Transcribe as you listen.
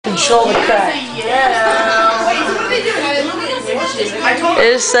shoulder crack.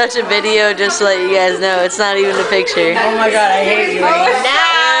 It's such a video, just to let you guys know. It's not even a picture. Oh my god, I hate you right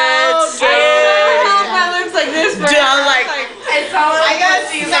now. It's so my lips like this. Dude, I'm like,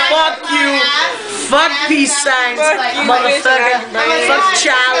 fuck you. Fuck peace signs, motherfucker. Fuck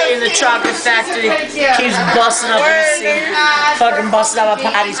Charlie in the chocolate factory. Keeps busting up in the scene. Fucking busting up my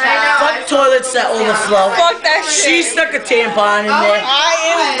patties. Fuck toilets that overflow. Fuck that shit. She stuck a tampon in there.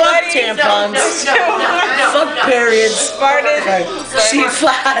 Fuck tampons. Fuck periods. She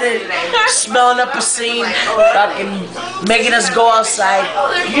farted. Smelling up a scene. Fucking making us go outside.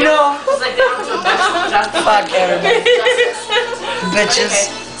 You know. Fuck everybody. Bitches.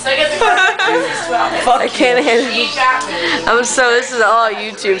 I can't handle it. This is all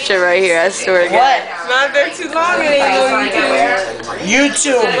YouTube shit right here, I swear to God. What? Not there too long, it ain't no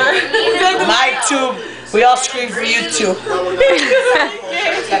YouTube. YouTube. My tube. We all scream for YouTube.